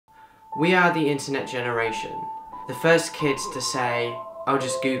We are the internet generation, the first kids to say, "I'll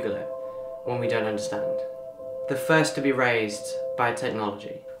just Google it," when we don't understand. The first to be raised by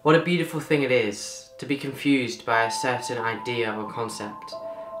technology. What a beautiful thing it is to be confused by a certain idea or concept,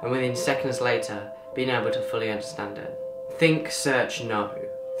 and within seconds later, being able to fully understand it. Think, search, know.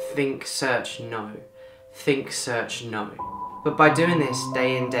 Think, search, know. Think, search, know. But by doing this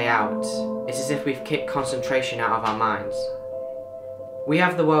day in, day out, it's as if we've kicked concentration out of our minds. We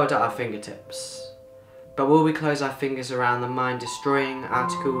have the world at our fingertips, but will we close our fingers around the mind-destroying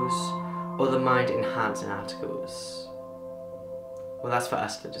articles or the mind-enhancing articles? Well, that's for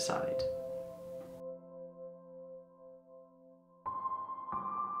us to decide.